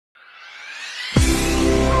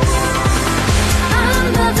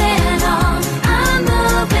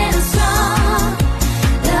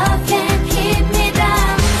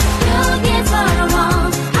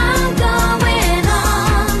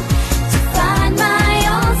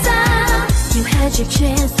your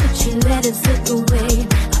chance, but you let it slip away.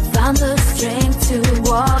 I found the strength to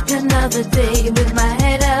walk another day. With my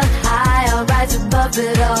head up high, I'll rise above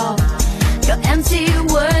it all. Your empty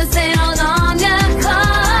words, they no longer call.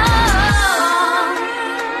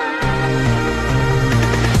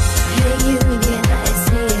 Hey you, yeah, it's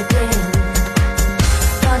me again.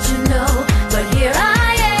 Thought you know, but here I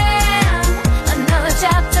am. Another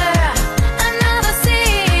chapter, another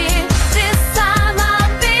scene. This time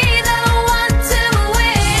I'll be the one to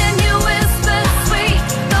win. You whispered sweet,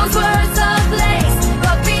 those words of lace,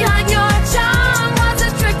 but behind your charm was a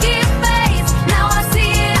tricky face. Now I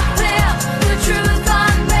see it clear, the truth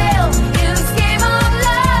unveiled. In this game of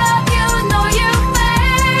love, you know you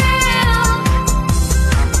failed.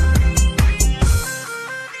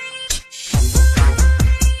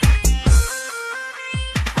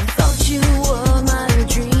 I thought you were my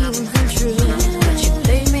dream come true, but you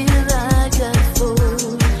played me like a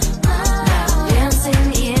fool. Now dancing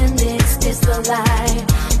in this disco light,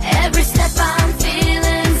 every step I'm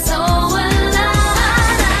feeling so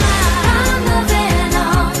alive. I'm moving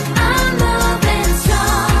on, I'm moving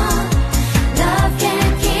strong. Love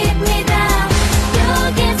can't keep me down. You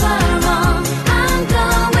give her wrong, I'm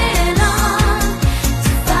going on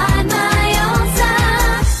to find my own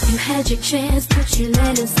time. You had your chance, but you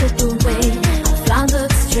let it slip away. I found the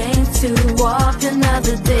strength to walk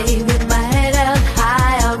another day. With my head up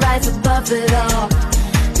high, I'll rise above it all.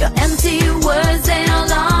 Your empty words, they no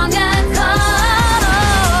longer call.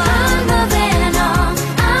 I'm moving on,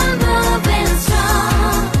 I'm moving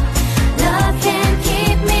strong. Love can't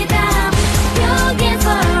keep me down. You give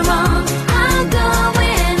her wrong, I'm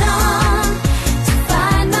going on to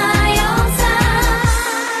find my own time.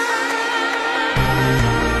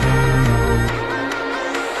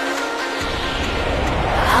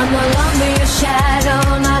 I'm no longer your shadow,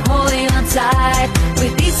 not holding on tight.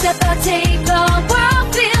 With each step I take, the world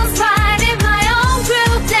feels right. In my own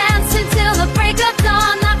groove, dance until the break of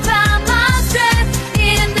dawn. I found my strength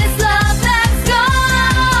in this love that's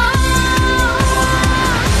gone.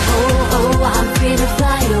 Oh, oh, I'm free to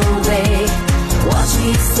fly away. Watch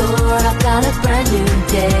me soar, I've got a brand new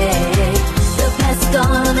day. The past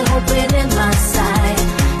gone, the hope within my sight.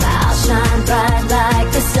 I'll shine bright like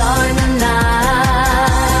the star in the night.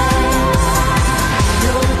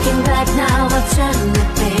 No looking back now, I've turned the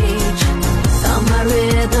page. Found my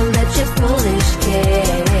rhythm, let your foolish cage.